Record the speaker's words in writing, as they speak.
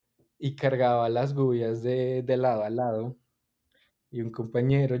y cargaba las gubias de lado a lado. Y un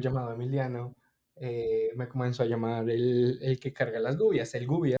compañero llamado Emiliano me comenzó a llamar el que carga las gubias, el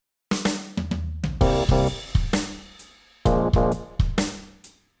gubia.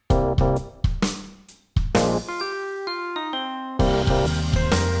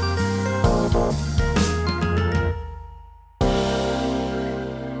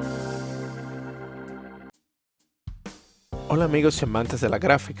 Hola amigos y amantes de la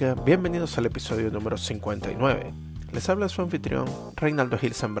gráfica, bienvenidos al episodio número 59. Les habla su anfitrión, Reinaldo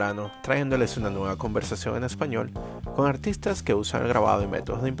Gil Zambrano, trayéndoles una nueva conversación en español con artistas que usan el grabado y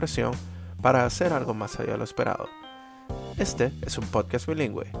métodos de impresión para hacer algo más allá de lo esperado. Este es un podcast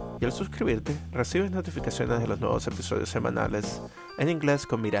bilingüe y al suscribirte recibes notificaciones de los nuevos episodios semanales en inglés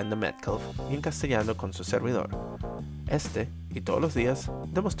con Miranda Metcalf y en castellano con su servidor. Y todos los días,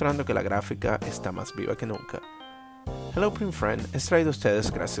 demostrando que la gráfica está más viva que nunca. Hello Print Friend es traído a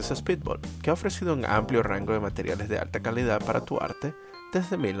ustedes gracias a Speedball, que ha ofrecido un amplio rango de materiales de alta calidad para tu arte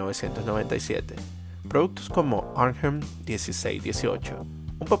desde 1997. Productos como Arnhem 1618,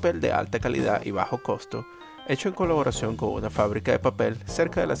 un papel de alta calidad y bajo costo, hecho en colaboración con una fábrica de papel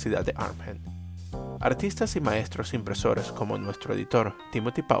cerca de la ciudad de Arnhem. Artistas y maestros impresores como nuestro editor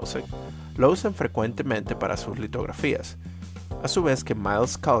Timothy Pausek lo usan frecuentemente para sus litografías, a su vez que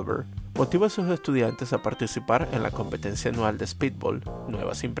Miles Culver motiva a sus estudiantes a participar en la competencia anual de Speedball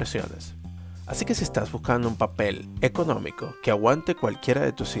Nuevas Impresiones. Así que si estás buscando un papel económico que aguante cualquiera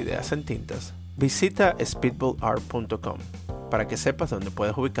de tus ideas en tintas, visita speedballart.com para que sepas dónde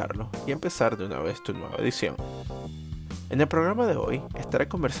puedes ubicarlo y empezar de una vez tu nueva edición. En el programa de hoy estaré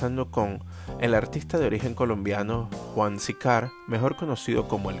conversando con el artista de origen colombiano Juan Sicar, mejor conocido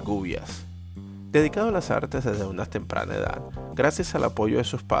como el Gubias. Dedicado a las artes desde una temprana edad, gracias al apoyo de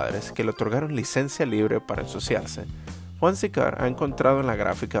sus padres que le otorgaron licencia libre para ensuciarse, Juan Sicar ha encontrado en la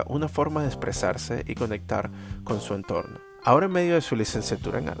gráfica una forma de expresarse y conectar con su entorno. Ahora en medio de su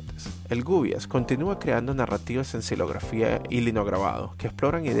licenciatura en artes, el Gubias continúa creando narrativas en xilografía y linograbado que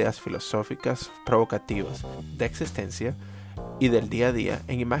exploran ideas filosóficas provocativas de existencia y del día a día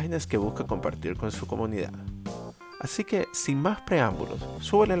en imágenes que busca compartir con su comunidad. Así que, sin más preámbulos,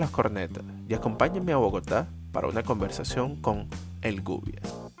 súbele las cornetas y acompáñenme a Bogotá para una conversación con el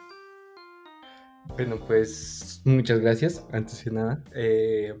Gubias. Bueno, pues muchas gracias, antes que nada.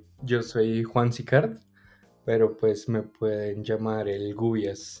 Yo soy Juan Sicard, pero pues me pueden llamar el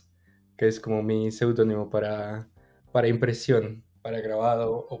Gubias, que es como mi seudónimo para impresión, para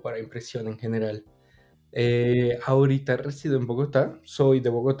grabado o para impresión en general. Ahorita resido en Bogotá, soy de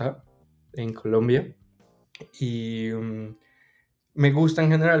Bogotá, en Colombia, y me gusta en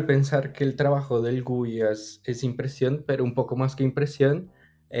general pensar que el trabajo del GUI es impresión, pero un poco más que impresión,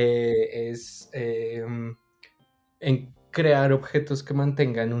 es en crear objetos que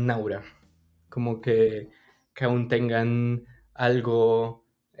mantengan un aura, como que aún tengan algo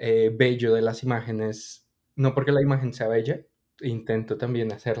bello de las imágenes, no porque la imagen sea bella, intento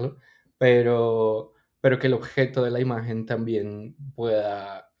también hacerlo, pero, pero que el objeto de la imagen también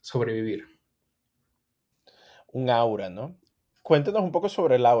pueda sobrevivir. Un aura, ¿no? Cuéntanos un poco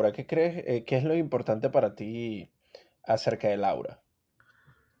sobre el aura. ¿Qué crees, qué es lo importante para ti acerca del aura?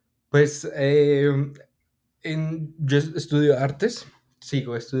 Pues yo estudio artes,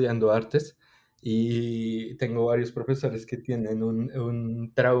 sigo estudiando artes y tengo varios profesores que tienen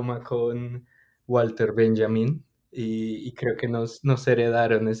un trauma con Walter Benjamin y creo que nos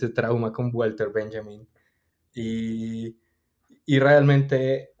heredaron ese trauma con Walter Benjamin. Y, y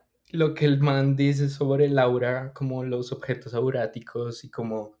realmente lo que el man dice sobre el aura, como los objetos auráticos y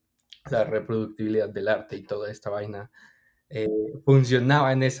como la reproductibilidad del arte y toda esta vaina, eh,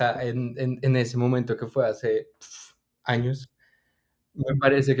 funcionaba en ese momento que fue hace años. Me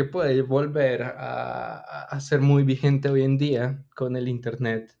parece que puede volver a ser muy vigente hoy en día con el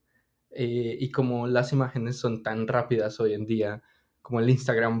Internet y como las imágenes son tan rápidas hoy en día, como el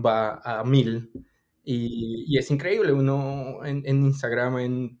Instagram va a 1000 y es increíble, uno en Instagram,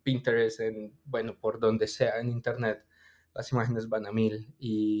 en Pinterest, bueno, por donde sea en Internet, las imágenes van a 1000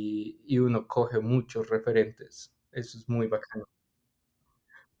 y uno coge muchos referentes. Eso es muy bacano.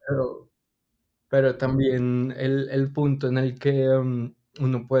 Pero, pero también el punto en el que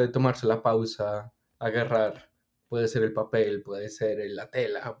uno puede tomarse la pausa, agarrar, puede ser el papel, puede ser la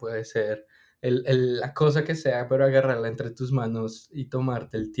tela, puede ser la cosa que sea, pero agarrarla entre tus manos y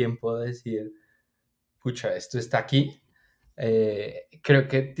tomarte el tiempo de decir, pucha, esto está aquí, creo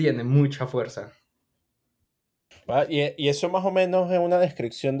que tiene mucha fuerza. Y eso más o menos es una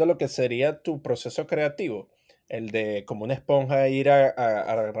descripción de lo que sería tu proceso creativo, el de como una esponja ir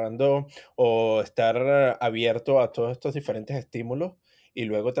agarrando o estar abierto a todos estos diferentes estímulos y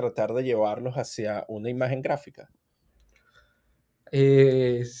luego tratar de llevarlos hacia una imagen gráfica.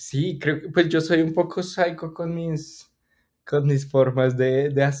 Sí, creo que pues yo soy un poco psycho con mis formas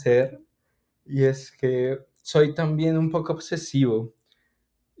de hacer, y es que soy también un poco obsesivo.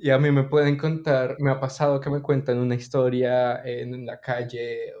 Y a mí me pueden contar, me ha pasado que me cuentan una historia en la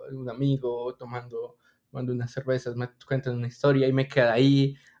calle, o un amigo tomando unas cervezas, me cuentan una historia y me queda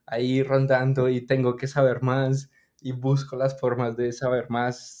ahí rondando y tengo que saber más y busco las formas de saber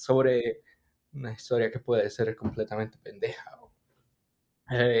más sobre una historia que puede ser completamente pendeja.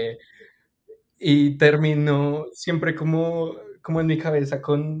 Eh, y termino siempre como en mi cabeza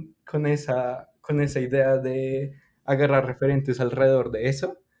con esa idea de agarrar referentes alrededor de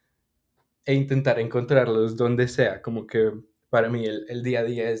eso e intentar encontrarlos donde sea, como que para mí el día a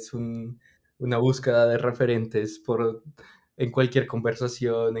día es una búsqueda de referentes en cualquier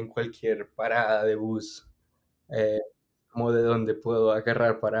conversación, en cualquier parada de bus, eh, como de dónde puedo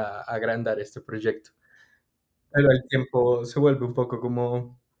agarrar para agrandar este proyecto. Pero el tiempo se vuelve un poco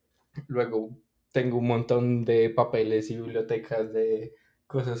como, luego tengo un montón de papeles y bibliotecas de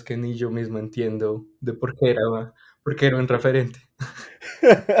cosas que ni yo mismo entiendo de por qué era un referente.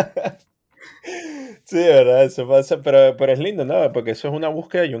 Sí, de verdad, eso pasa, pero es lindo, ¿no? Porque eso es una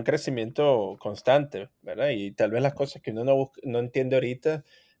búsqueda y un crecimiento constante, ¿verdad? Y tal vez las cosas que uno no entiende ahorita,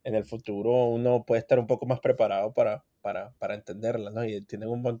 en el futuro uno puede estar un poco más preparado para entenderlas, ¿no? Y tienen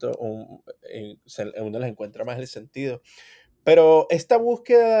un montón, uno les encuentra más el sentido. Pero esta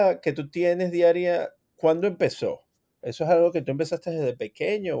búsqueda que tú tienes diaria, ¿cuándo empezó? ¿Eso es algo que tú empezaste desde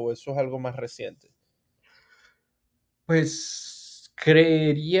pequeño o eso es algo más reciente? Pues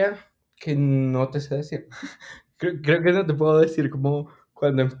creería que no te sé decir. Creo que no te puedo decir como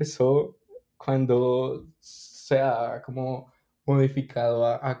cuando empezó, cuando se ha como modificado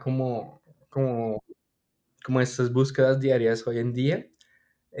a como, como estas búsquedas diarias hoy en día.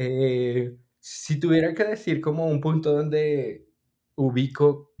 Si tuviera que decir como un punto donde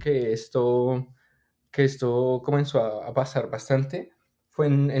ubico que esto comenzó a pasar bastante, fue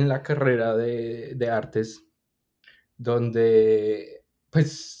en la carrera de artes, donde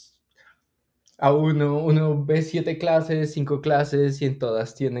pues uno ve 7 clases, 5 clases y en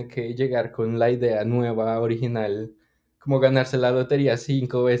todas tiene que llegar con la idea nueva, original, como ganarse la lotería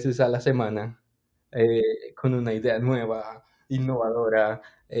 5 veces a la semana, con una idea nueva, innovadora,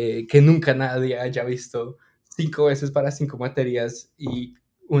 que nunca nadie haya visto, 5 veces para 5 materias y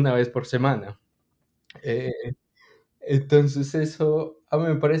una vez por semana. Eh, entonces eso a mí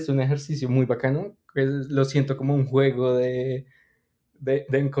me parece un ejercicio muy bacano, que lo siento como un juego de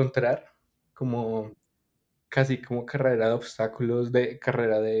encontrar, como casi como carrera de obstáculos, de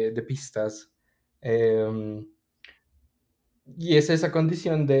carrera de pistas. em, y es esa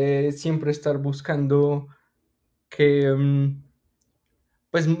condición de siempre estar buscando que,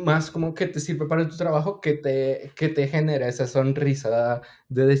 pues más como que te sirve para tu trabajo, que te genera esa sonrisa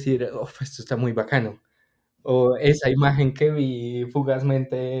de decir, "Uf, esto está muy bacano". O esa imagen que vi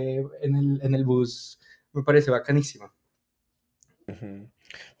fugazmente en el bus me parece bacanísima. Ujú.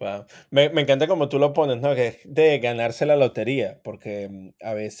 Wow. Me encanta como tú lo pones, ¿no? Que es de ganarse la lotería, porque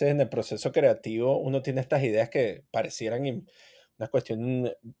a veces en el proceso creativo uno tiene estas ideas que parecieran una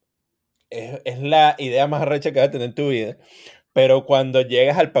cuestión, es la idea más arrecha que vas a tener en tu vida, pero cuando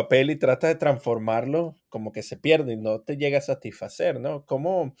llegas al papel y tratas de transformarlo, como que se pierde y no te llega a satisfacer, ¿no?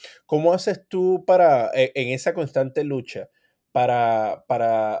 ¿Cómo haces tú en esa constante lucha para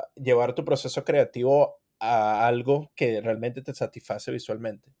llevar tu proceso creativo a algo que realmente te satisface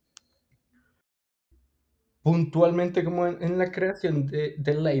visualmente? Puntualmente como en la creación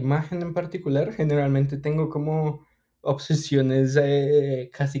de la imagen en particular, generalmente tengo como obsesiones,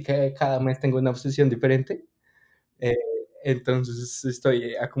 casi que cada mes tengo una obsesión diferente, eh, entonces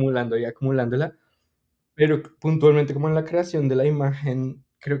estoy acumulando y acumulándola, pero puntualmente como en la creación de la imagen,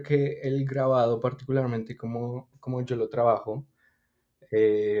 creo que el grabado particularmente como yo lo trabajo,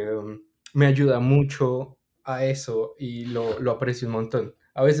 eh, me ayuda mucho a eso y lo aprecio un montón.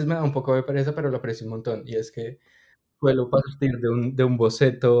 A veces me da un poco de pereza, pero lo aprecio un montón, y es que suelo partir de un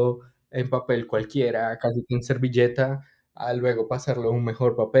boceto en papel cualquiera, casi que en servilleta, a luego pasarlo a un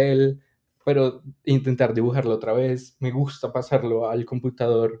mejor papel, pero intentar dibujarlo otra vez. Me gusta pasarlo al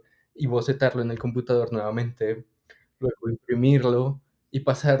computador y bocetarlo en el computador nuevamente, luego imprimirlo y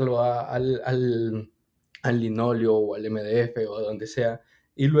pasarlo al linóleo o al MDF o a donde sea,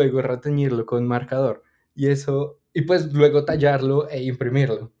 y luego reteñirlo con marcador. Y pues luego tallarlo e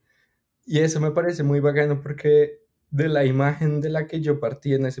imprimirlo. Y eso me parece muy bacano porque de la imagen de la que yo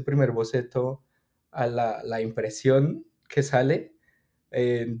partí en ese primer boceto a la impresión que sale,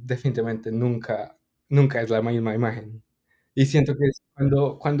 definitivamente nunca es la misma imagen. Y siento que es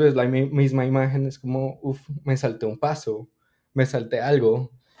cuando es la misma imagen, es como, uf, me salté un paso, me salté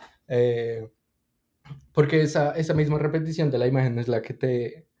algo. eh, Porque esa misma repetición de la imagen es la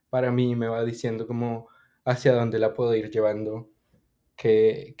que para mí me va diciendo como hacia dónde la puedo ir llevando,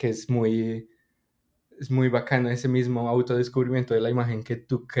 que es muy bacano ese mismo autodescubrimiento de la imagen que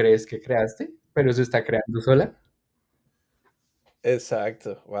tú crees que creaste, pero se está creando sola.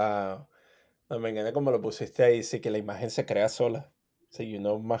 Exacto, wow. No, me encanta como lo pusiste ahí, sí, que la imagen se crea sola. Sí, y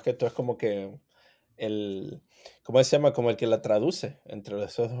uno más que todo es como que el, ¿cómo se llama? Como el que la traduce entre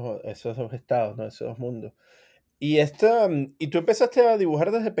esos dos estados, ¿no? Esos dos mundos. ¿Y tú empezaste a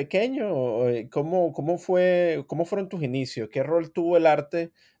dibujar desde pequeño? ¿Cómo fueron tus inicios? ¿Qué rol tuvo el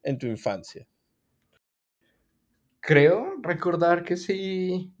arte en tu infancia? Creo recordar que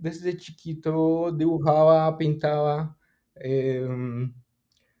sí, desde chiquito dibujaba, pintaba. em,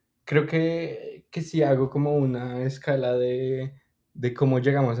 Creo que sí hago como una escala de cómo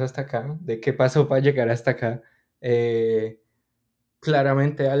llegamos hasta acá, de qué pasó para llegar hasta acá. Eh,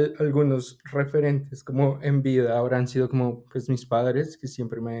 Claramente algunos referentes como en vida habrán sido como pues mis padres, que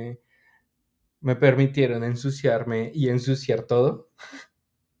siempre me permitieron ensuciarme y ensuciar todo.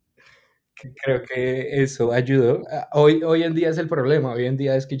 Que creo que eso ayudó. Hoy en día es el problema, hoy en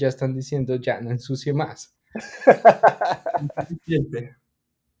día es que ya están diciendo ya no ensucie más. Es suficiente.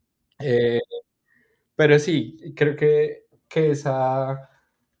 Eh, pero sí, creo que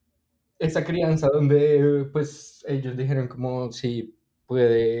esa crianza donde pues ellos dijeron como sí,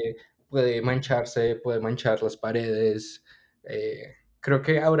 puede mancharse, puede manchar las paredes, creo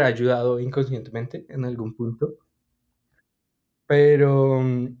que habrá ayudado inconscientemente en algún punto, pero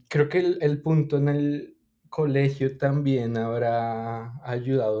creo que el punto en el colegio también habrá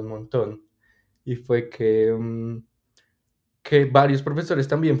ayudado un montón y fue que varios profesores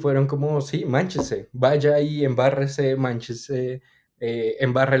también fueron como, sí, mánchese, vaya y embárrese, mánchese,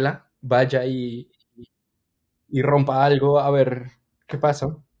 embárrela, vaya y rompa algo a ver qué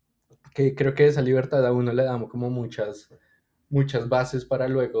pasa. Que creo que esa libertad a uno le damos como muchas bases para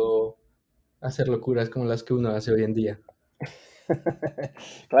luego hacer locuras como las que uno hace hoy en día.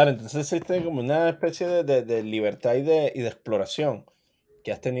 Claro, entonces existe como una especie de libertad y de exploración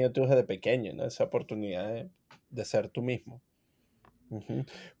que has tenido tú desde pequeño, ¿no? Esa oportunidad de ser tú mismo. Ujú.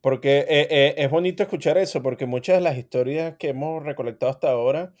 Porque es bonito escuchar eso, porque muchas de las historias que hemos recolectado hasta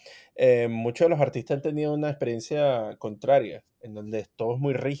ahora, muchos de los artistas han tenido una experiencia contraria, en donde todo es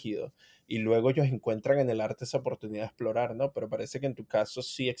muy rígido, y luego ellos encuentran en el arte esa oportunidad de explorar, ¿no? Pero parece que en tu caso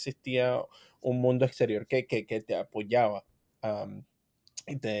sí existía un mundo exterior que te apoyaba, am,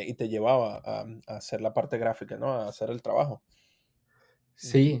 y te llevaba a hacer la parte gráfica, ¿no? A hacer el trabajo. Ujú,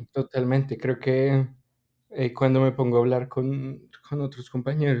 Sí, totalmente. Creo que cuando me pongo a hablar con otros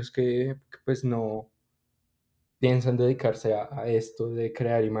compañeros que, pues no piensan dedicarse a esto de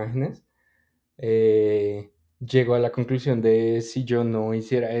crear imágenes, llego a la conclusión de si yo no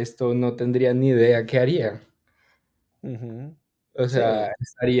hiciera esto, no tendría ni idea qué haría. ujú. O sea, Sí,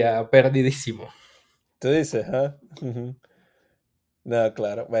 estaría perdidísimo. tú dices, ¿ah? Ujú. No,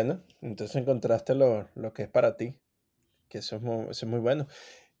 claro. Bueno, entonces encontraste lo que es para ti, que eso es muy bueno.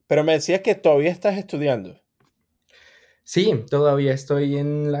 Pero me decías que todavía estás estudiando. Sí, todavía estoy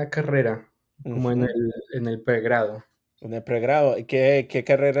en la carrera, como Ujú. en el pregrado. En el pregrado. ¿Y qué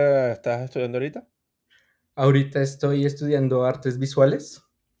carrera estás estudiando ahorita? Ahorita estoy estudiando artes visuales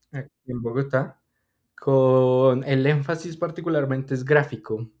aquí en Bogotá, con el énfasis particularmente es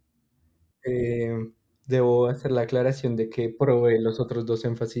gráfico. Eh, Debo hacer la aclaración de que probé los otros dos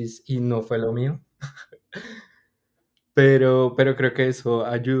énfasis y no fue lo mío, pero creo que eso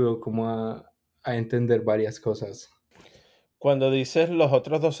ayudó como a entender varias cosas. Cuando dices los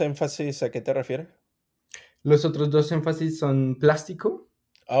otros dos énfasis, ¿a qué te refieres? Los otros dos énfasis son plástico,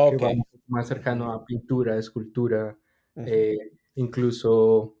 Ah, que ok. va un poco más Ujú, cercano a pintura, escultura, ujú. eh,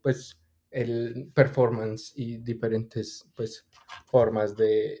 incluso pues el performance y diferentes pues formas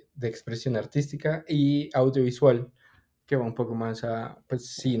de expresión artística y audiovisual, que va un poco más a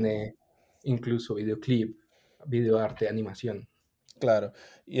pues cine, incluso videoclip, videoarte, animación. Claro.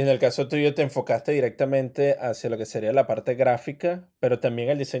 Y en el caso tuyo te enfocaste directamente hacia lo que sería la parte gráfica, pero también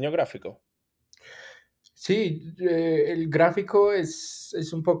el diseño gráfico. Sí, el gráfico es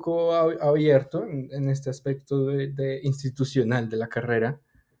un poco abierto en este aspecto de institucional de la carrera.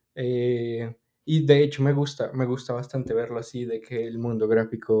 Y de hecho me gusta bastante verlo así, de que el mundo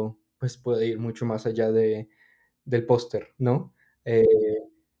gráfico pues puede ir mucho más allá del póster, ¿no? Eh,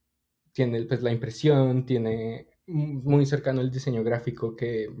 Tiene pues la impresión, tiene muy cercano el diseño gráfico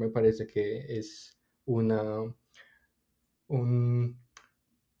que me parece que es una, un,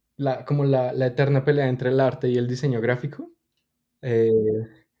 como la eterna pelea entre el arte y el diseño gráfico. Eh,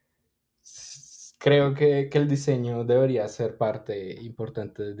 Creo que el diseño debería ser parte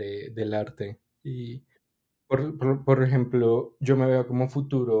importante del arte. Y por ejemplo, yo me veo como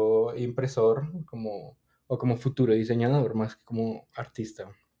futuro impresor, o como futuro diseñador, más que como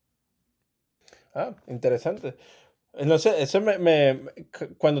artista. Ah, interesante. No sé,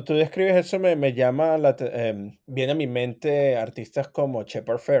 cuando tú describes eso me llama viene a mi mente artistas como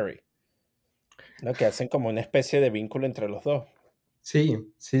Shepard Fairey, ¿no? Que hacen como una especie de vínculo entre los dos.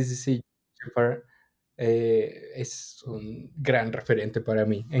 Sí, sí, sí, sí. Shepard, es un gran referente para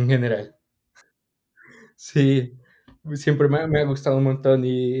mí en general. Sí, siempre me ha gustado un montón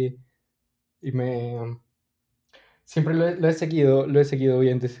y siempre lo he seguido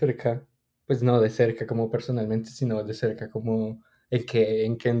bien de cerca. Pues no de cerca como personalmente, sino de cerca como en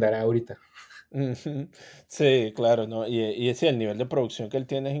qué andará ahorita. Ujú. Sí, claro, ¿no? Y sí, el nivel de producción que él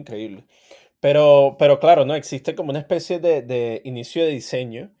tiene es increíble. Pero claro, ¿no? Existe como una especie de inicio de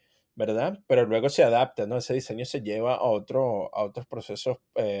diseño, ¿verdad? Pero luego se adapta, ¿no? Ese diseño se lleva a otros procesos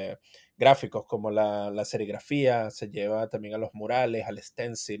gráficos, como la serigrafía, se lleva también a los murales, al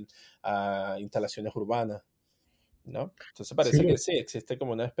stencil, a instalaciones urbanas, ¿no? Entonces Sí, parece que sí, existe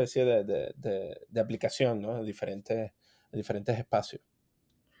como una especie de aplicación, ¿no? A diferentes espacios.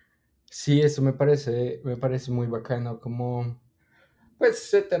 sí, eso me parece muy bacano, como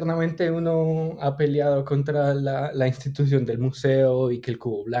pues eternamente uno ha peleado contra la institución del museo y que el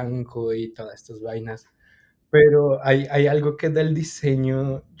cubo blanco y todas estas vainas. Pero hay algo que del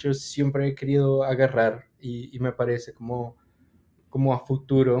diseño yo siempre he querido agarrar y me parece como a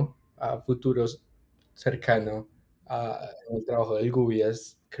futuros cercano en el trabajo del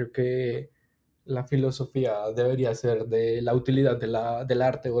Gubias. Creo que la filosofía debería ser de la utilidad del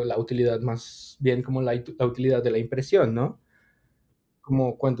arte o la utilidad más bien como la utilidad de la impresión, ¿no?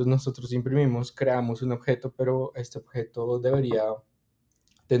 Como cuando nosotros imprimimos, creamos un objeto, pero este objeto debería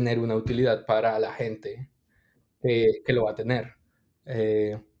tener una utilidad para la gente que lo va a tener.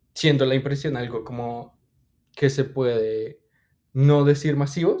 Eh, Siendo la impresión algo como que se puede no decir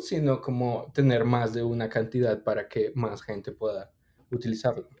masivo, sino como tener más de una cantidad para que más gente pueda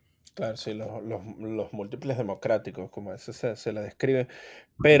utilizarlo. Claro, sí, los múltiples democráticos, como eso se la describe.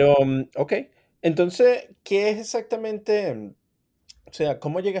 Pero, ok, entonces, ¿qué es exactamente, o sea,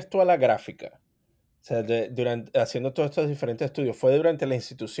 cómo llegas tú a la gráfica? O sea, durante, haciendo todos estos diferentes estudios, ¿fue durante la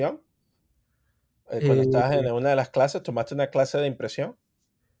institución? Cuando estabas Eh, en una de las clases, ¿tomaste una clase de impresión?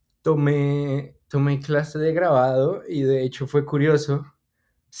 tomé clase de grabado y de hecho fue curioso.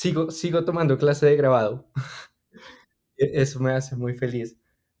 Sigo tomando clase de grabado. Eso me hace muy feliz,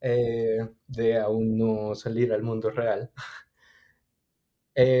 de aún no salir al mundo real.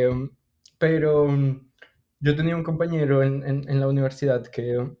 Em, pero yo tenía un compañero en la universidad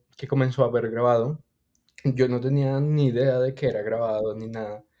que comenzó a ver grabado. Yo no tenía ni idea de que era grabado ni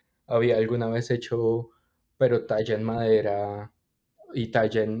nada. Había alguna vez hecho, pero talla en madera y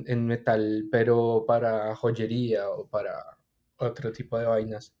talla en metal, pero para joyería o para otro tipo de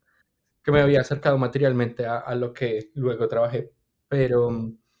vainas, que me había acercado materialmente a lo que luego trabajé. Pero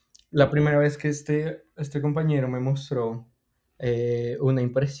la primera vez que este compañero me mostró una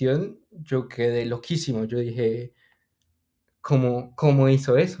impresión, yo quedé loquísimo. Yo dije, cómo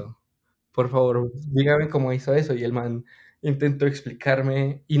hizo eso? Por favor, dígame cómo hizo eso. Y el man intentó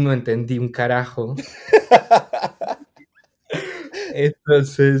explicarme y no entendí un carajo.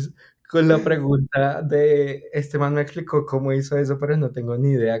 Entonces, con la pregunta de este man me explicó cómo hizo eso, pero no tengo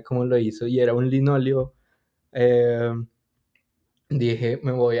ni idea cómo lo hizo. Y era un linóleo. eh, Dije,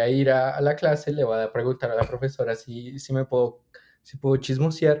 me voy a ir a la clase, le voy a preguntar a la profesora si puedo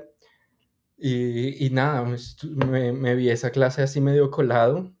chismosear. Y nada, me vi esa clase así medio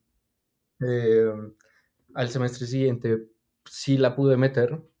colado. Eh, Al semestre siguiente sí la pude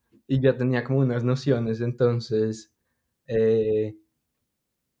meter y ya tenía como unas nociones, entonces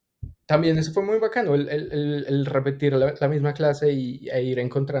también eso fue muy bacano, el repetir la misma clase e ir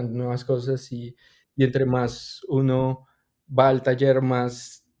encontrando nuevas cosas y entre más uno va al taller,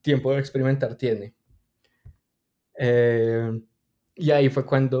 más tiempo de experimentar tiene. Eh, y ahí fue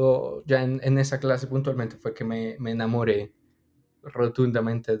cuando, ya en esa clase puntualmente, fue que me enamoré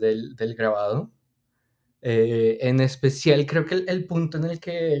rotundamente del grabado. En especial, creo que el punto en el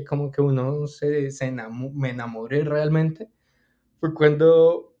que como que uno me enamoré realmente fue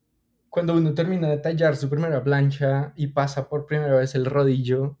cuando uno termina de tallar su primera plancha y pasa por primera vez el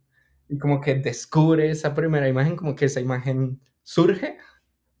rodillo y como que descubre esa primera imagen, como que esa imagen surge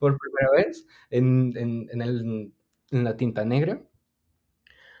por primera vez en la tinta negra.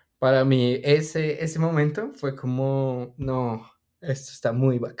 Para mí ese momento fue como, no, esto está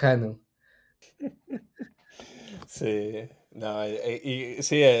muy bacano. Sí. No, y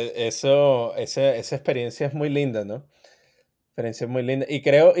sí, esa experiencia es muy linda, ¿no? Experiencia muy linda.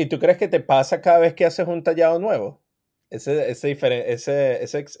 ¿Y tú crees que te pasa cada vez que haces un tallado nuevo? Esa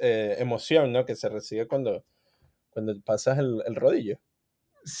emoción, ¿no? Que se recibe cuando pasas el rodillo.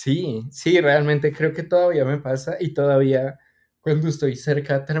 Sí, sí, realmente creo que todavía me pasa y todavía cuando estoy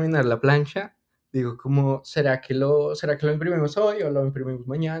cerca de terminar la plancha, digo como, será que lo imprimimos hoy o lo imprimimos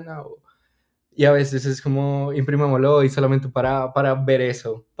mañana? Y a veces es como, imprimámoslo hoy solamente para ver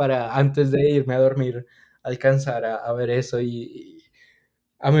eso, para antes de irme a dormir alcanzar a ver eso y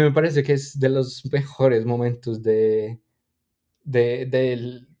a mí me parece que es de los mejores momentos de-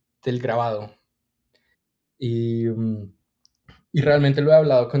 del, del grabado. Y, y realmente lo he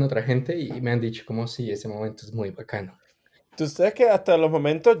hablado con otra gente y me han dicho como sí, ese momento es muy bacano. Tú sabes que hasta los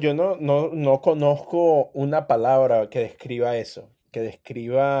momentos yo no conozco una palabra que describa eso, que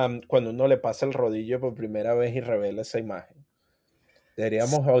describa cuando uno le pasa el rodillo por primera vez y revela esa imagen.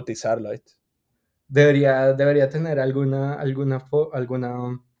 Deberíamos bautizarlo, ¿viste? Debería tener alguna,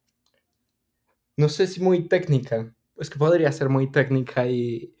 no sé si muy técnica, es que podría ser muy técnica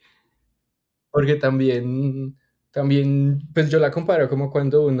y porque también, pues yo la comparo como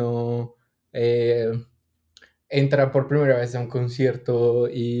cuando uno eh, entra por primera vez a un concierto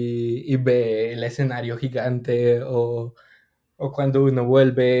y ve el escenario gigante o cuando uno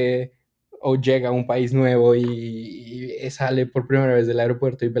vuelve o llega a un país nuevo y sale por primera vez del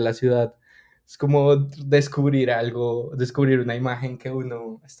aeropuerto y ve la ciudad. Es como descubrir algo, descubrir una imagen que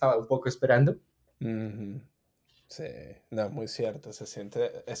uno estaba un poco esperando. Ujú. Sí, no, muy cierto, eso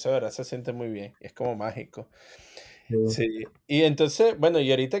de verdad se siente muy bien, es como mágico. Sí. Sí, y entonces, bueno,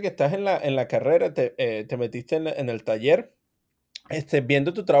 y ahorita que estás en la carrera, te metiste en el taller,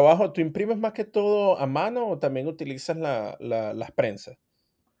 viendo tu trabajo, ¿tú imprimes más que todo a mano o también utilizas las prensas?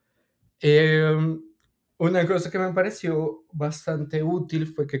 Em, una cosa que me pareció bastante útil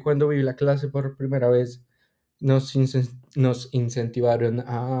fue que cuando vi la clase por primera vez nos incentivaron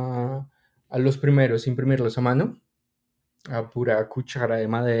a los primeros a imprimirlos a mano, a pura cuchara de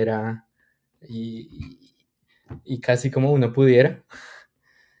madera y, y casi como uno pudiera.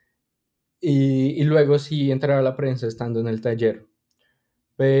 Y luego sí entrar a la prensa estando en el taller.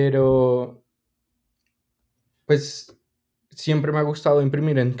 Pero pues siempre me ha gustado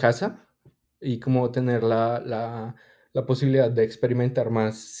imprimir en casa y como tener la posibilidad de experimentar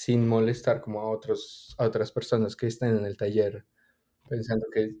más sin molestar como a otras personas que estén en el taller, pensando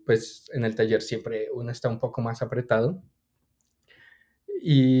que pues en el taller siempre uno está un poco más apretado.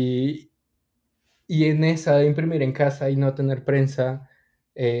 Y, y en esa de imprimir en casa y no tener prensa,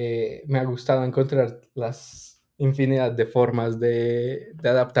 me ha gustado encontrar las infinidad de formas de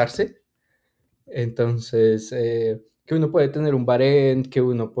adaptarse. Entonces, que uno puede tener un barent, que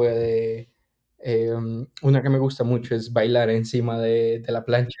uno puede... una que me gusta mucho es bailar encima de la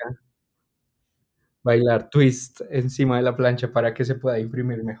plancha, bailar twist encima de la plancha para que se pueda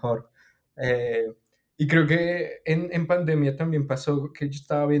imprimir mejor. Eh, y creo que en pandemia también pasó que yo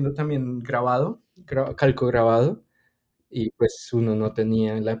estaba viendo también grabado, calco grabado, y pues uno no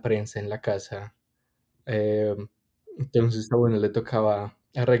tenía la prensa en la casa. Eh, entonces a uno le tocaba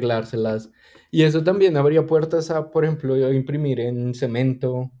arreglárselas. Y eso también abría puertas a, por ejemplo, imprimir en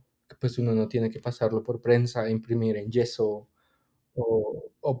cemento, que pues uno no tiene que pasarlo por prensa, imprimir en yeso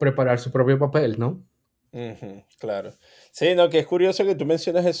o preparar su propio papel, ¿no? Ujú, claro. Sí, no, que es curioso que tú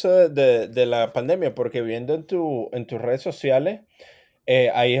mencionas eso de la pandemia, porque viendo en tus redes sociales,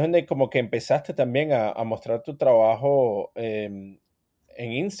 ahí es donde como que empezaste también a mostrar tu trabajo en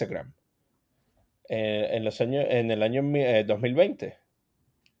Instagram, en el año 2020.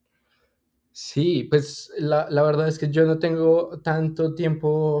 Sí, pues la verdad es que yo no tengo tanto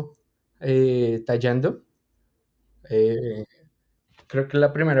tiempo tallando. Eh, creo que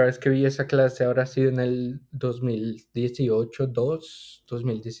la primera vez que vi esa clase habrá sido en el 2018,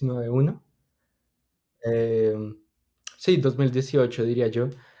 2019, 1. Eh, sí, 2018 diría yo.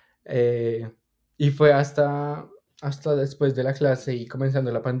 Eh, y fue hasta después de la clase y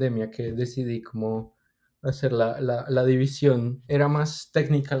comenzando la pandemia que decidí cómo hacer la división. Era más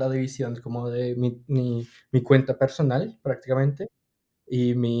técnica la división como de mi cuenta personal prácticamente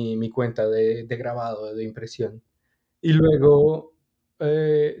y mi cuenta de grabado, de impresión. Y luego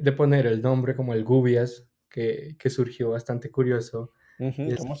de poner el nombre como el Gubias, que surgió bastante curioso.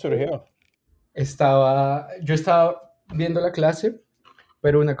 Ujú, ¿cómo Este, surgió? yo estaba viendo la clase,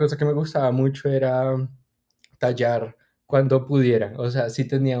 pero una cosa que me gustaba mucho era tallar cuando pudiera. O sea, si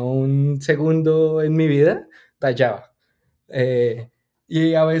tenía un segundo en mi vida, tallaba. Eh,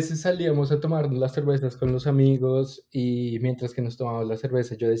 y a veces salíamos a tomarnos las cervezas con los amigos y mientras que nos tomábamos la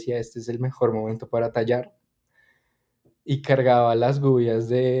cerveza yo decía, este es el mejor momento para tallar. y cargaba las gubias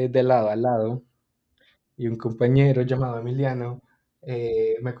de lado a lado. Y un compañero llamado Emiliano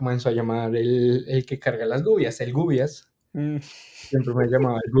me comenzó a llamar el que carga las gubias, el Gubias. Mm. Siempre me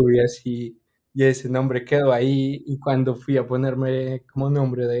llamaba el Gubias y ese nombre quedó ahí. Y cuando fui a ponerme como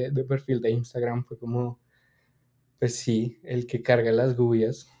nombre de perfil de Instagram, fue como, pues sí, el que carga las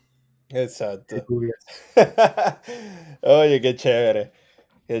gubias, el Exacto. Gubias. Oye, qué chévere.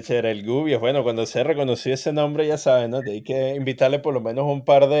 Qué chévere. El Gubias. Bueno, cuando se reconoció ese nombre, ya saben, ¿no? Hay que invitarle por lo menos un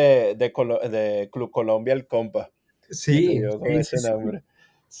par de Club Colombia al compa, que te Sí, dio con sí, sí, ese sí. nombre.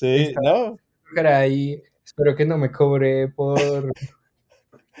 Sí, Está no, ahí. Espero que no me cobre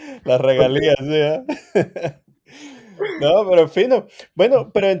las porque regalías, ¿sí? ¿Ah? No, pero fino.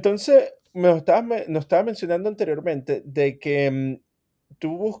 Bueno, pero entonces nos estabas mencionando anteriormente de que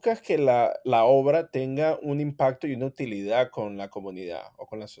tú buscas que la obra tenga un impacto y una utilidad con la comunidad o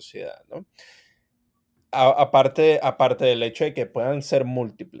con la sociedad, ¿no? Aparte del hecho de que puedan ser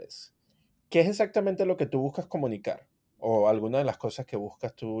múltiples. ¿Qué es exactamente lo que tú buscas comunicar? O alguna de las cosas que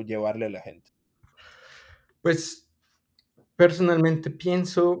buscas tú llevarle a la gente. pues personalmente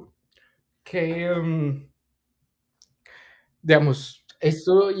pienso que, digamos,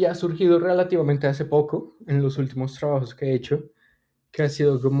 esto ya ha surgido relativamente hace poco, en los últimos trabajos que he hecho, que ha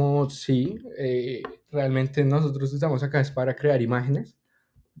sido como, sí, realmente nosotros estamos acá es para crear imágenes,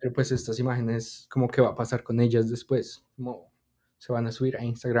 pero pues estas imágenes, como que va a pasar con ellas después, como se van a subir a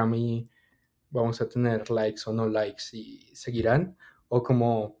Instagram y vamos a tener likes o no likes y seguirán, o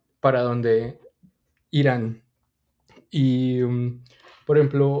como para dónde irán. Y, por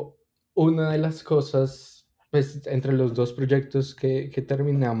ejemplo, una de las cosas, pues, entre los dos proyectos que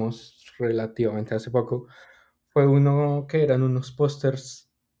terminamos relativamente hace poco, fue uno que eran unos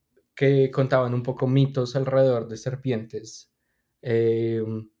pósters que contaban un poco mitos alrededor de serpientes.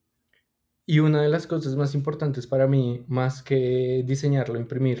 Em, y una de las cosas más importantes para mí, más que diseñarlo,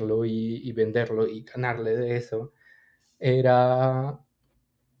 imprimirlo y venderlo y ganarle de eso, era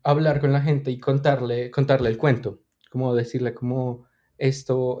hablar con la gente y contarle el cuento, como decirle como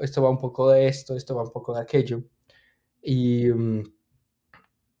esto va un poco de esto va un poco de aquello. Y,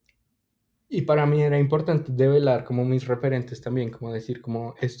 y para mí era importante develar como mis referentes también, como decir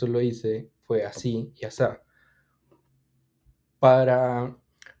como esto lo hice, fue así y así, para,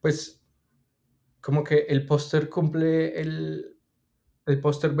 pues, como que el póster cumple el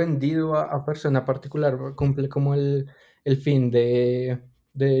póster vendido a persona particular cumple como el fin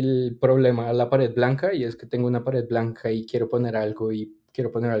del problema a la pared blanca, y es que tengo una pared blanca y quiero poner algo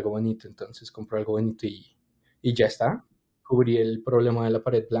bonito, entonces compro algo bonito y ya está. Cubrí el problema de la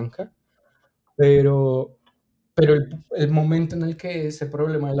pared blanca, pero pero el momento en el que ese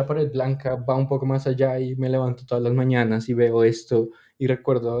problema de la pared blanca va un poco más allá y me levanto todas las mañanas y veo esto y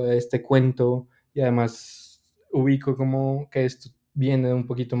recuerdo este cuento y además ubico como que esto viene de un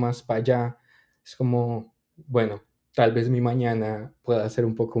poquito más para allá, es como, bueno, tal vez mi mañana pueda ser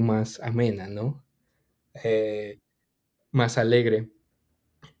un poco más amena, ¿no? Eh, Más alegre.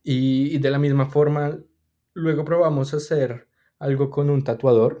 Y de la misma forma, luego probamos a hacer algo con un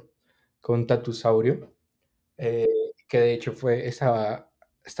tatuador, con Tatusaurio, eh, que de hecho estaba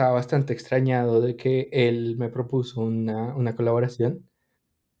bastante extrañado de que él me propuso una colaboración.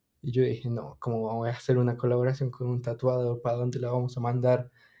 Y yo dije, no, ¿cómo voy a hacer una colaboración con un tatuador? ¿Para dónde la vamos a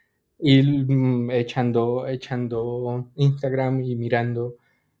mandar? Y echando Instagram y mirando,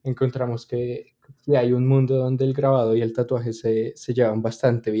 encontramos que hay un mundo donde el grabado y el tatuaje se llevan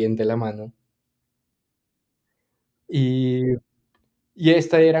bastante bien de la mano. Y Y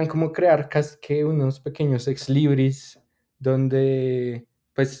esta eran como crear casi que unos pequeños ex libris donde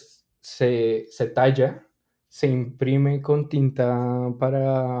pues se talla, se imprime con tinta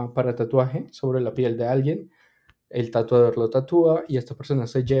para tatuaje sobre la piel de alguien, el tatuador lo tatúa y esta persona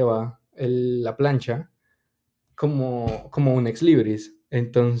se lleva la plancha como un ex libris.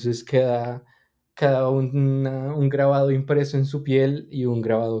 Entonces queda un grabado impreso en su piel y un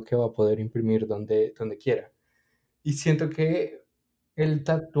grabado que va a poder imprimir donde quiera. Y siento que el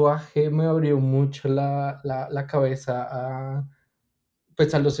tatuaje me abrió mucho la cabeza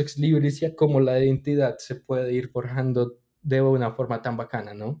pues a los ex libris y a cómo la identidad se puede ir forjando de una forma tan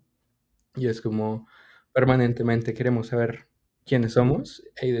bacana, ¿no? Y es como permanentemente queremos saber quiénes somos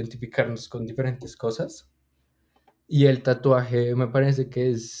e identificarnos con diferentes cosas. Y el tatuaje me parece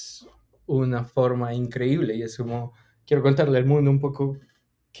que es una forma increíble y es como, quiero contarle al mundo un poco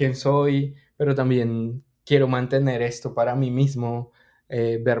quién soy, pero también quiero mantener esto para mí mismo,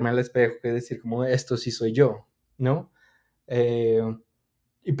 verme al espejo y decir como esto sí soy yo, ¿no? Eh,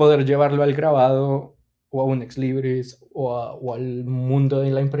 y poder llevarlo al grabado o a un ex libris o al mundo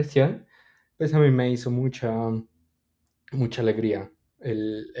de la impresión, pues a mí me hizo mucha alegría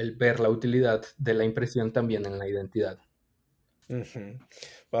el ver la utilidad de la impresión también en la identidad. Ujú.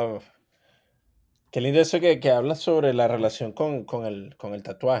 Vamos. Qué lindo eso que hablas sobre la relación con el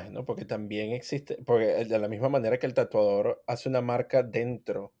tatuaje, ¿no? Porque también existe, porque de la misma manera que el tatuador hace una marca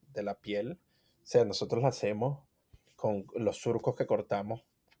dentro de la piel, o sea, nosotros la hacemos con los surcos que cortamos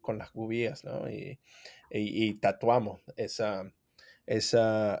con las gubillas, ¿no? Y tatuamos esa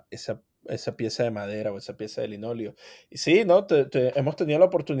pieza de madera o esa pieza de linóleo. Y sí, ¿no? Hemos tenido la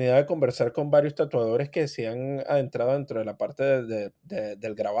oportunidad de conversar con varios tatuadores que se han adentrado dentro de la parte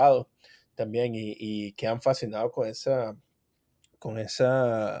del grabado también y quedan fascinados con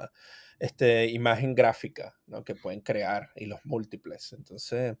esa imagen gráfica, ¿no? Que pueden crear y los múltiples.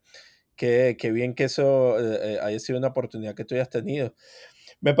 Entonces, qué bien que eso haya sido una oportunidad que tú hayas tenido.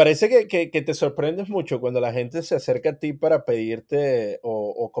 Me parece que te sorprendes mucho cuando la gente se acerca a ti para pedirte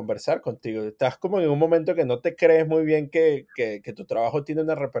o conversar contigo. Estás como en un momento que no te crees muy bien que tu trabajo tiene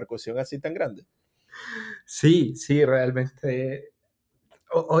una repercusión así tan grande. Sí, sí, realmente.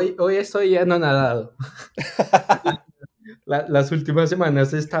 Hoy estoy anonadado. Las últimas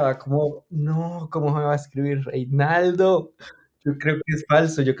semanas estaba como, no, ¿cómo me va a escribir Reinaldo? Yo creo que es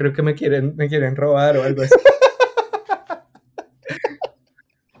falso, yo creo que me quieren robar o algo así.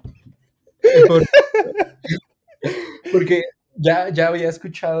 Por- Porque ya había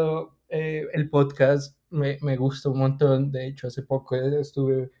escuchado el podcast, me gustó un montón. De hecho, hace poco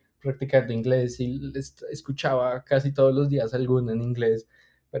estuve practicando inglés y escuchaba casi todos los días alguno en inglés,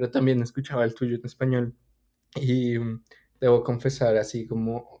 pero también escuchaba el tuyo en español. Y debo confesar, así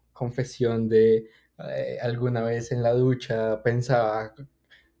como confesión de alguna vez en la ducha pensaba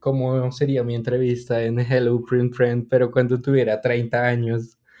cómo sería mi entrevista en Hello Print Friend, pero cuando tuviera 30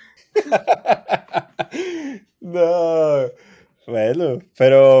 años. No, bueno,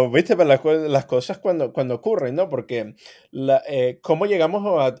 pero viste, pero las cosas cuando ocurren, ¿no? Porque ¿cómo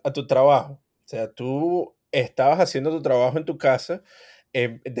llegamos a tu trabajo? O sea, tú estabas haciendo tu trabajo en tu casa,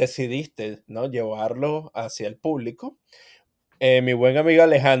 decidiste, ¿no? Llevarlo hacia el público. Mi buen amigo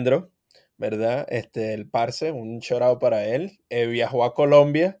Alejandro, ¿verdad? El Parce, un chorado para él, viajó a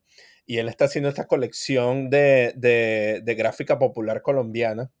Colombia y él está haciendo esta colección de gráfica popular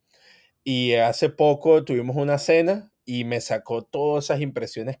colombiana y hace poco tuvimos una cena y me sacó todas esas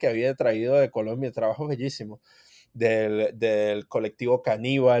impresiones que había traído de Colombia, trabajos bellísimos. Del colectivo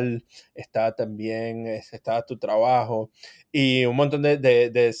Caníbal, estaba también, estaba tu trabajo y un montón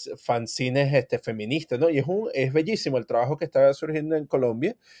de fanzines feministas, ¿no? Y es bellísimo el trabajo que está surgiendo en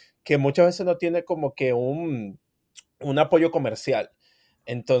Colombia, que muchas veces no tiene como que un apoyo comercial.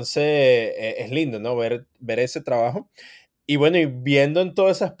 Entonces, es lindo, ¿no? Ver ese trabajo. Y bueno, y viendo en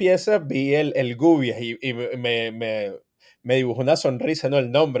todas esas piezas, vi el Gubias y me dibujó una sonrisa, ¿no?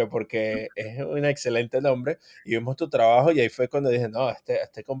 El nombre, porque es un excelente nombre. Y vimos tu trabajo y ahí fue cuando dije, no,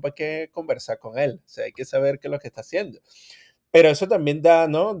 este compa hay que conversar con él. O sea, hay que saber qué es lo que está haciendo. Pero eso también da,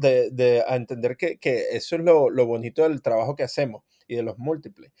 ¿no? A entender que eso es lo bonito del trabajo que hacemos y de los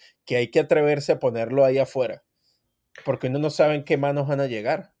múltiples, que hay que atreverse a ponerlo ahí afuera, porque uno no sabe en qué manos van a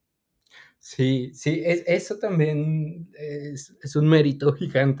llegar. Sí, sí, eso también es un mérito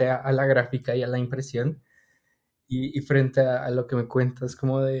gigante a la gráfica y a la impresión. Y frente a lo que me cuentas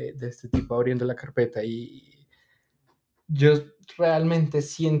como de este tipo abriendo la carpeta, y yo realmente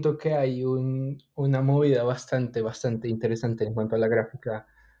siento que hay una movida bastante interesante en cuanto a la gráfica.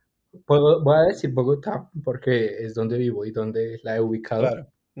 Voy a decir Bogotá porque es donde vivo y donde la he ubicado. Claro.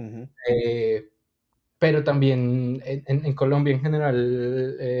 Ujú. Eh, pero también en Colombia en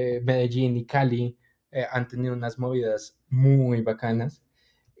general, Medellín y Cali han tenido unas movidas muy bacanas.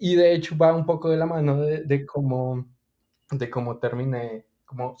 Y de hecho va un poco de la mano de cómo terminé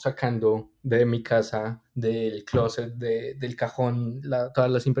como sacando de mi casa, del closet, del cajón, todas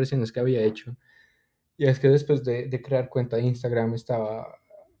las impresiones que había hecho. Y es que después de crear cuenta de Instagram estaba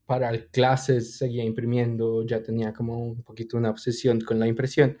para clases, seguía imprimiendo, ya tenía como un poquito una obsesión con la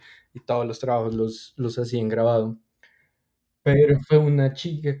impresión y todos los trabajos los hacía en grabado. Pero fue una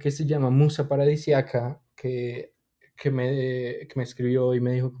chica que se llama Musa Paradisiaca que me escribió y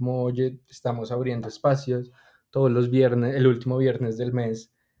me dijo como, oye, estamos abriendo espacios todos los viernes, el último viernes del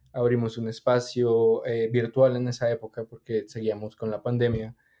mes, abrimos un espacio virtual en esa época porque seguíamos con la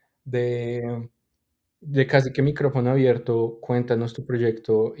pandemia de casi que micrófono abierto, cuéntanos tu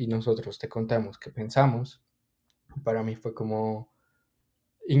proyecto y nosotros te contamos qué pensamos. Para mí fue como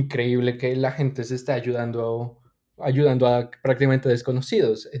increíble que la gente se esté ayudando a prácticamente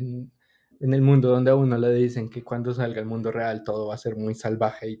desconocidos en el mundo donde a uno le dicen que cuando salga al mundo real todo va a ser muy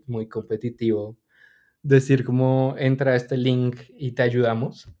salvaje y muy competitivo. Decir como entra a este link y te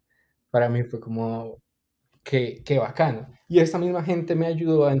ayudamos, para mí fue como qué bacano. Y esta misma gente me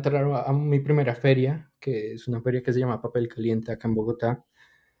ayudó a entrar a mi primera feria, que es una feria que se llama Papel Caliente acá en Bogotá,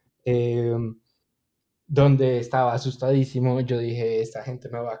 eh, donde estaba asustadísimo. Yo dije, esta gente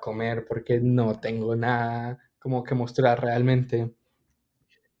me va a comer porque no tengo nada como que mostrar realmente.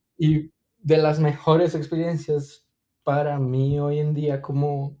 Y de las mejores experiencias para mí hoy en día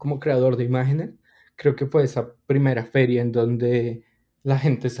como creador de imágenes, creo que fue esa primera feria en donde la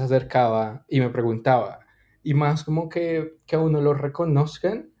gente se acercaba y me preguntaba. Y más como que a uno lo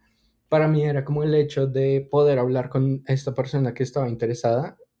reconozcan, para mí era como el hecho de poder hablar con esta persona que estaba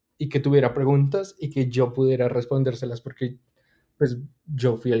interesada y que tuviera preguntas y que yo pudiera respondérselas porque pues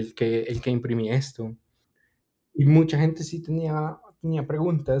yo fui el que imprimí esto. Y mucha gente sí tenía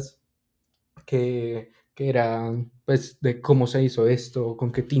preguntas que eran pues de cómo se hizo esto,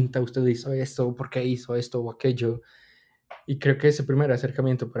 con qué tinta usted hizo esto, por qué hizo esto o aquello. Y creo que ese primer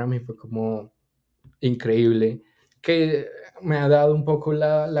acercamiento para mí fue como increíble, que me ha dado un poco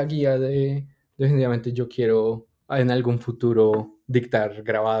la guía de definitivamente yo quiero en algún futuro dictar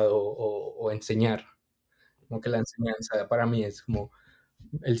grabado o enseñar. Como que la enseñanza para mí es como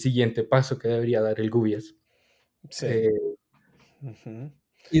el siguiente paso que debería dar el Gubias. Sí. Eh, Ujú.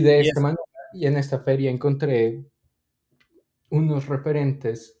 y de Y esta es, manera, y en esta feria encontré unos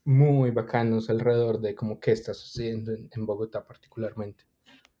referentes muy bacanos alrededor de como qué está sucediendo en Bogotá particularmente.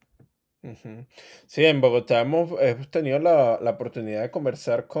 ujú. Sí, en Bogotá hemos tenido la oportunidad de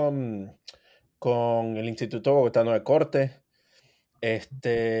conversar con el Instituto Bogotano de Corte,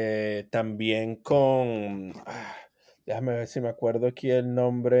 también déjame ver si me acuerdo aquí el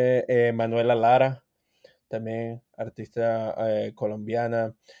nombre, Manuela Lara, también artista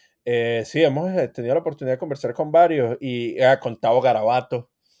colombiana. Sí, hemos tenido la oportunidad de conversar con varios y con Tavo Garabato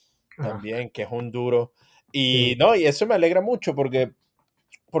Ah, también, que es un duro. Y sí, no, y eso me alegra mucho porque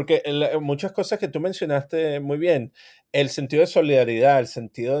muchas cosas que tú mencionaste muy bien, el sentido de solidaridad, el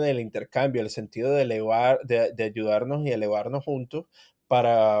sentido del intercambio, el sentido de elevar, de ayudarnos y elevarnos juntos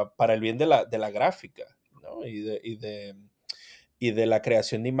para el bien de la gráfica, ¿no? Y de la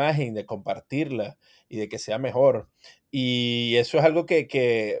creación de imagen, de compartirla y de que sea mejor. Y eso es algo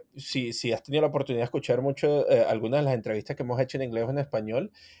que si has tenido la oportunidad de escuchar mucho, algunas de las entrevistas que hemos hecho en inglés o en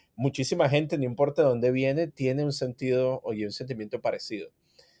español, muchísima gente, no importa de dónde viene, tiene un sentido y un sentimiento parecido.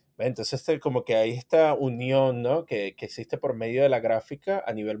 ¿Ve? Entonces, como que hay esta unión, ¿no? Que existe por medio de la gráfica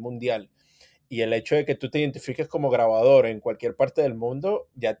a nivel mundial. Y el hecho de que tú te identifiques como grabador en cualquier parte del mundo,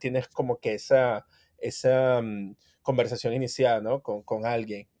 ya tienes como que esa conversación iniciada, ¿no? Con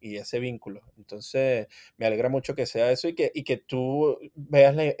alguien y ese vínculo. Entonces, me alegra mucho que sea eso y que tú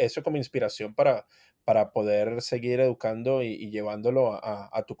veas eso como inspiración para poder seguir educando y llevándolo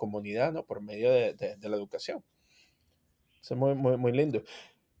a tu comunidad, ¿no? Por medio de la educación. Eso es muy, muy, muy lindo.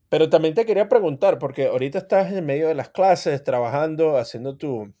 Pero también te quería preguntar, porque ahorita estás en medio de las clases, trabajando, haciendo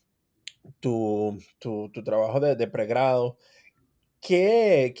tu trabajo de pregrado.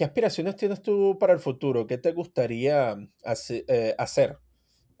 ¿Qué aspiraciones tienes tú para el futuro? ¿Qué te gustaría hacer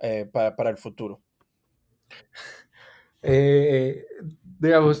para el futuro? Eh,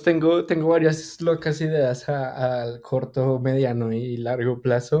 digamos, tengo varias locas ideas al corto, mediano y largo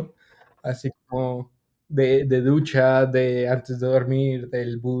plazo, así como de ducha, de antes de dormir,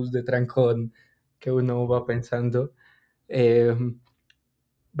 del bus, de trancón, que uno va pensando. Eh,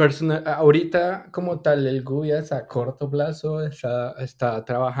 ahorita, como tal, el Gubias a corto plazo está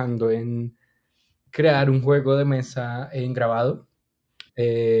trabajando en crear un juego de mesa en grabado,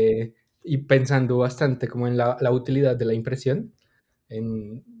 y pensando bastante como en la utilidad de la impresión,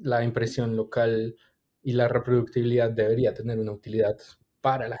 en la impresión local y la reproductibilidad debería tener una utilidad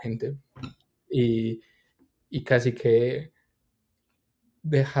para la gente y, y casi que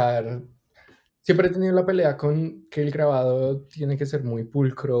dejar. Siempre he tenido la pelea con que el grabado tiene que ser muy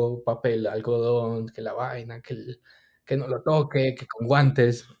pulcro, papel, algodón, que la vaina, que no lo toque, que con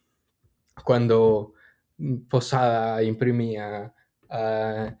guantes. Cuando Posada imprimía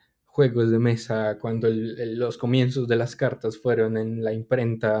juegos de mesa, cuando los comienzos de las cartas fueron en la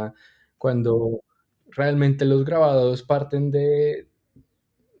imprenta, cuando realmente los grabados parten de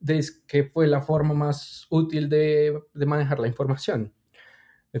que fue la forma más útil de manejar la información.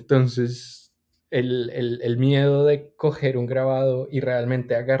 Entonces, el miedo de coger un grabado y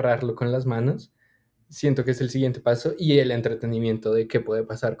realmente agarrarlo con las manos, siento que es el siguiente paso y el entretenimiento de qué puede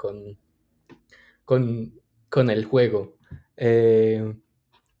pasar con, con el juego. Eh,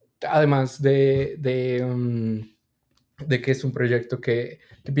 Además de que es un proyecto que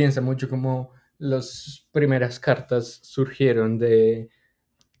piensa mucho como las primeras cartas surgieron de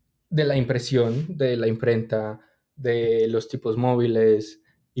la impresión, de la imprenta, de los tipos móviles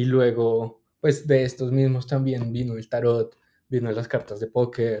y luego pues de estos mismos también vino el tarot, vino las cartas de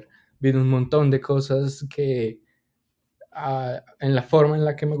póker, vino un montón de cosas que en la forma en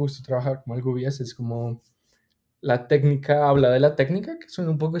la que me gusta trabajar como Algubias es como la técnica habla de la técnica, que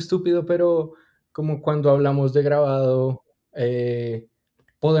suena un poco estúpido, pero como cuando hablamos de grabado,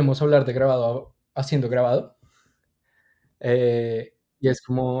 podemos hablar de grabado haciendo grabado. Y es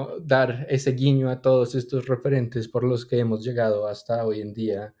como dar ese guiño a todos estos referentes por los que hemos llegado hasta hoy en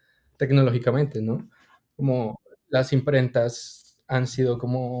día tecnológicamente, ¿no? Como las imprentas han sido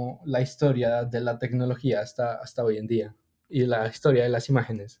como la historia de la tecnología hasta hoy en día y la historia de las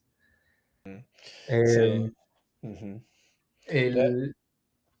imágenes. Sí. Eh, Ujú. Eh, el,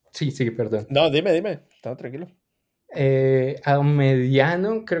 sí, sí, perdón. No, dime, dime. No, tranquilo. A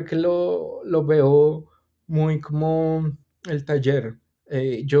mediano creo que lo veo muy como el taller.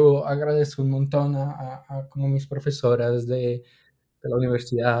 Yo agradezco un montón a como mis profesoras de la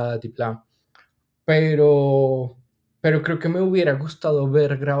universidad y bla, pero, pero creo que me hubiera gustado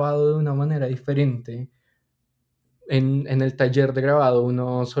ver grabado de una manera diferente. En el taller de grabado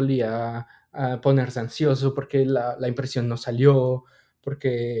uno solía ponerse ansioso porque la impresión no salió,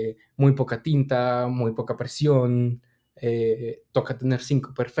 porque muy poca tinta, muy poca presión, toca tener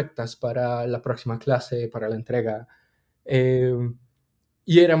 5 perfectas para la próxima clase, para la entrega. Eh,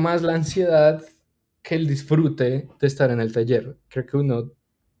 y era más la ansiedad que el disfrute de estar en el taller. Creo que uno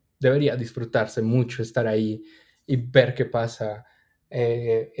debería disfrutarse mucho estar ahí y ver qué pasa.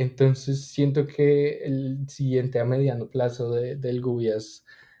 Entonces siento que el siguiente a mediano plazo del Gubias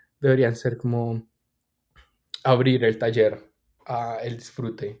deberían ser como abrir el taller a el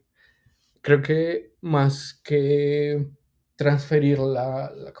disfrute. Creo que más que transferir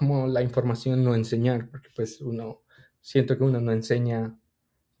como la información, no enseñar, porque pues uno, siento que uno no enseña,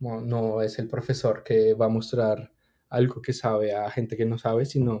 no es el profesor que va a mostrar algo que sabe a gente que no sabe,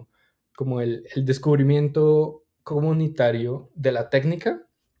 sino como el descubrimiento comunitario de la técnica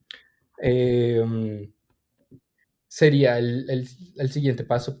eh, sería el siguiente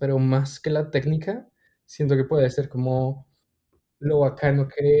paso, pero más que la técnica, siento que puede ser como lo bacano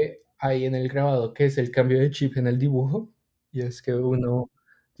que hay en el grabado, que es el cambio de chip en el dibujo, y es que uno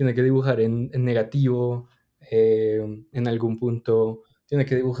tiene que dibujar en negativo, en algún punto tiene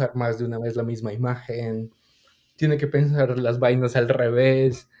que dibujar más de una vez la misma imagen, tiene que pensar las vainas al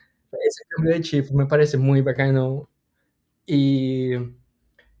revés. Ese cambio de chip me parece muy bacano y,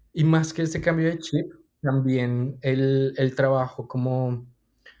 y más que ese cambio de chip, también el trabajo como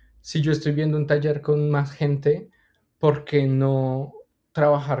si yo estoy viendo un taller con más gente, ¿por qué no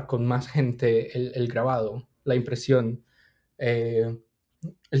trabajar con más gente el grabado, la impresión? Eh,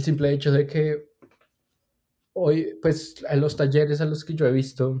 el simple hecho de que hoy, pues, en los talleres a los que yo he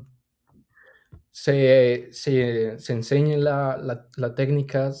visto, se enseña la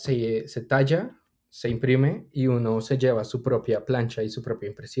técnica, se talla, se imprime y uno se lleva su propia plancha y su propia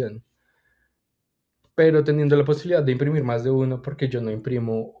impresión. Pero teniendo la posibilidad de imprimir más de uno, porque yo no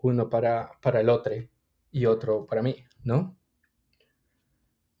imprimo uno para el otro y otro para mí, ¿no?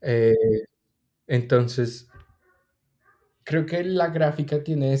 Eh, entonces, creo que la gráfica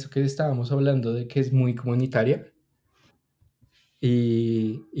tiene eso que estábamos hablando de que es muy comunitaria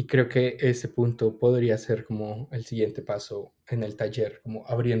y creo que ese punto podría ser como el siguiente paso en el taller, como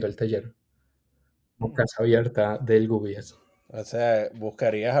abriendo el taller, como Mm. casa abierta del Gubias. O sea,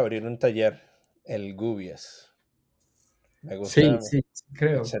 buscarías abrir un taller, el Gubias. Me Sí, gusta, sí, sí,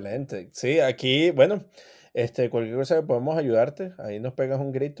 creo. excelente. Sí, aquí, bueno, cualquier cosa que podemos ayudarte, ahí nos pegas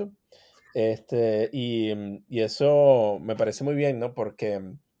un grito. Y eso me parece muy bien, ¿no? Porque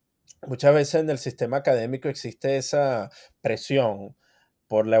muchas veces en el sistema académico existe esa presión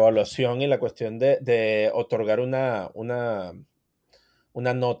por la evaluación y la cuestión de otorgar una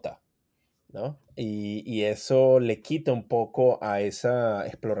nota, ¿no? Y eso le quita un poco a esa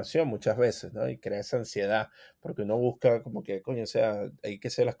exploración muchas veces, ¿no? Y crea esa ansiedad, porque uno busca como que, coño, o sea, hay que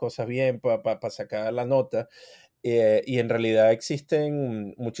hacer las cosas bien para sacar la nota. Y en realidad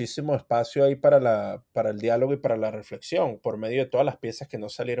existen muchísimo espacio ahí para el diálogo y para la reflexión por medio de todas las piezas que no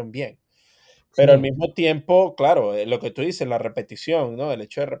salieron bien. Pero al Sí, mismo tiempo, claro, lo que tú dices, la repetición, ¿no? El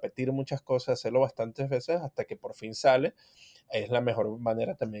hecho de repetir muchas cosas, hacerlo bastantes veces hasta que por fin sale, es la mejor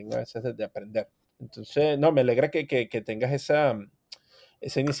manera también a veces de aprender. Entonces, no, me alegra que tengas esa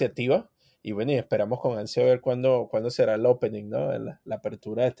iniciativa y bueno, y esperamos con ansia ver cuándo será el opening, ¿no? La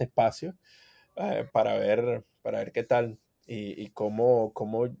apertura de este espacio para ver qué tal y cómo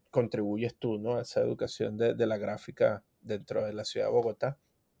contribuyes tú, ¿no? A esa educación de la gráfica dentro de la ciudad de Bogotá.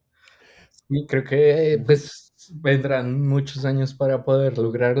 y creo que Ujú. pues vendrán muchos años para poder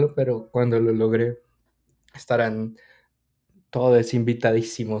lograrlo, pero cuando lo logre estarán todos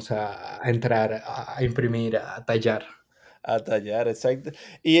invitadísimos a entrar, a imprimir, a tallar. A tallar, exacto.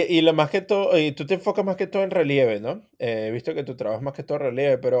 Y lo más que todo, y tú te enfocas más que todo en relieve, ¿no? He visto que tu trabajo es más que todo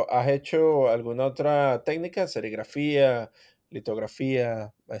relieve, pero ¿has hecho alguna otra técnica? Serigrafía,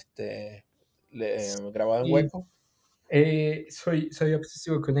 litografía, grabado en Sí, hueco. soy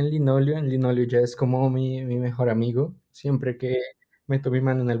obsesivo con el linóleo ya es como mi mejor amigo. Siempre que meto mi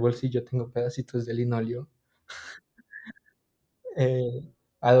mano en el bolsillo tengo pedacitos de linóleo.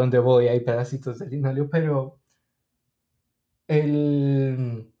 A donde voy hay pedacitos de linóleo, pero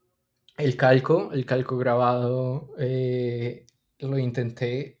el, el calco grabado, lo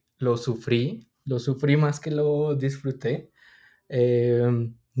intenté, lo sufrí más que lo disfruté.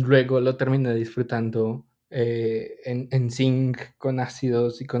 Luego lo terminé disfrutando en zinc, con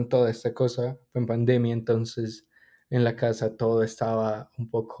ácidos y con toda esta cosa. Fue en pandemia, entonces en la casa todo estaba un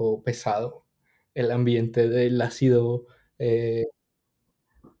poco pesado. El ambiente del ácido, eh,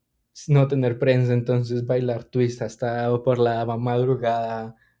 no tener prensa, entonces bailar twist hasta por la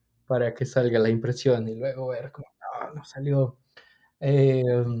madrugada para que salga la impresión y luego ver como, no, no salió.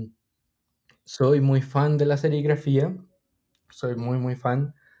 Em, Soy muy fan de la serigrafía, soy muy, muy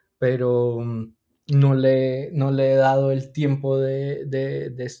fan, pero no le he dado el tiempo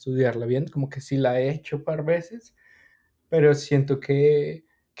de estudiarla bien, como que sí la he hecho un par veces, pero siento que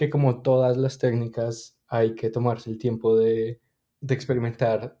como todas las técnicas hay que tomarse el tiempo de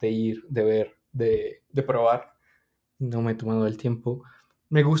experimentar, de ir, de ver, de probar. No me he tomado el tiempo.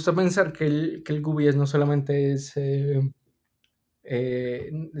 Me gusta pensar que el Gubies no solamente es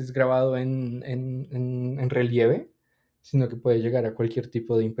grabado en relieve, sino que puede llegar a cualquier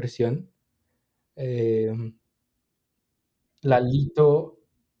tipo de impresión. Eh, la Lito,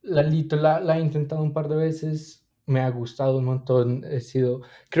 la he intentado un par de veces, me ha gustado un montón.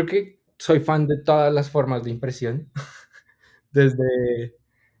 Creo que soy fan de todas las formas de impresión, desde,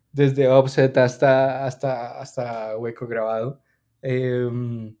 desde offset hasta hueco grabado.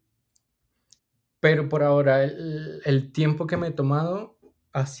 Em, pero por ahora el tiempo que me he tomado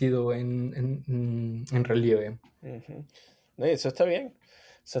ha sido en relieve. Ujú. No, y eso está bien.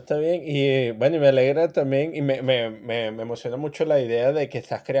 Eso está bien. Y bueno, y me alegra también y me emociona mucho la idea de que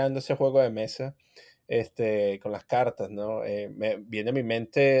estás creando ese juego de mesa con las cartas, ¿no? Me viene a mi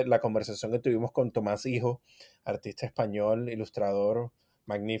mente la conversación que tuvimos con Tomás Hijo, artista español, ilustrador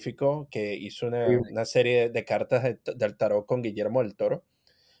magnífico, que hizo una serie de cartas del tarot con Guillermo del Toro.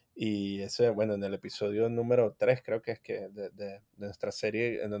 Y ese, bueno, en el episodio número 3 creo que es que de nuestra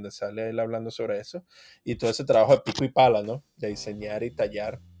serie en donde sale él hablando sobre eso. Y todo ese trabajo de pico y pala, ¿no? De diseñar y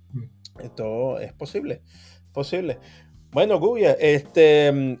tallar. Todo es posible. Posible. Bueno, Gubia,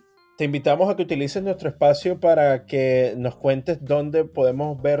 te invitamos a que utilices nuestro espacio para que nos cuentes dónde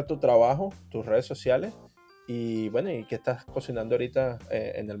podemos ver tu trabajo, tus redes sociales y bueno, y qué estás cocinando ahorita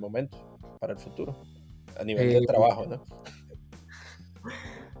en el momento para el futuro, a nivel de Eh, trabajo, ¿no?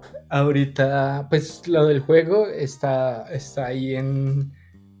 Ahorita, pues lo del juego está ahí en,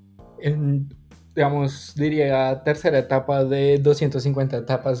 digamos, diría tercera etapa de 250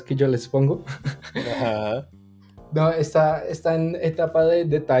 etapas que yo les pongo. Ajá. No, está en etapa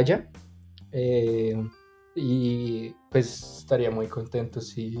de talla. eh, y pues estaría muy contento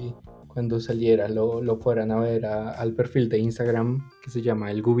si cuando saliera lo fueran a ver al perfil de Instagram que se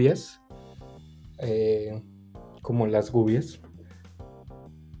llama El Gubias, eh, como las gubias.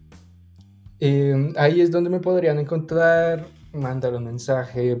 Ahí es donde me podrían encontrar, mandar un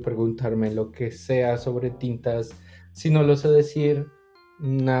mensaje, preguntarme lo que sea sobre tintas. Si no lo sé decir,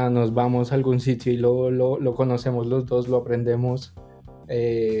 nada, nos vamos a algún sitio y lo conocemos los dos, lo aprendemos.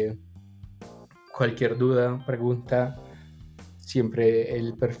 Eh, Cualquier duda, pregunta, siempre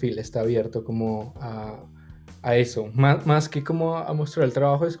el perfil está abierto como a eso. Más que como a mostrar el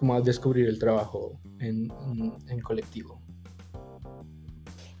trabajo, es como a descubrir el trabajo en colectivo.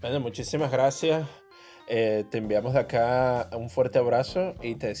 Bueno, muchísimas gracias. Te enviamos de acá un fuerte abrazo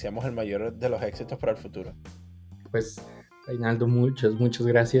y te deseamos el mayor de los éxitos para el futuro. Pues, Reinaldo, muchas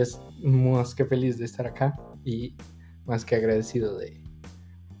gracias. Más que feliz de estar acá y más que agradecido de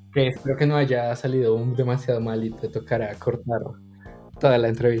que espero que no haya salido demasiado mal y te tocará cortar toda la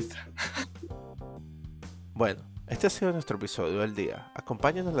entrevista. Bueno, este ha sido nuestro episodio del día.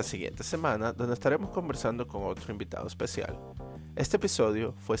 Acompáñanos la siguiente semana donde estaremos conversando con otro invitado especial. Este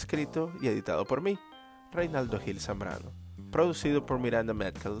episodio fue escrito y editado por mí, Reinaldo Gil Zambrano, producido por Miranda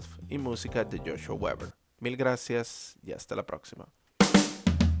Metcalf y música de Joshua Weber. Mil gracias y hasta la próxima.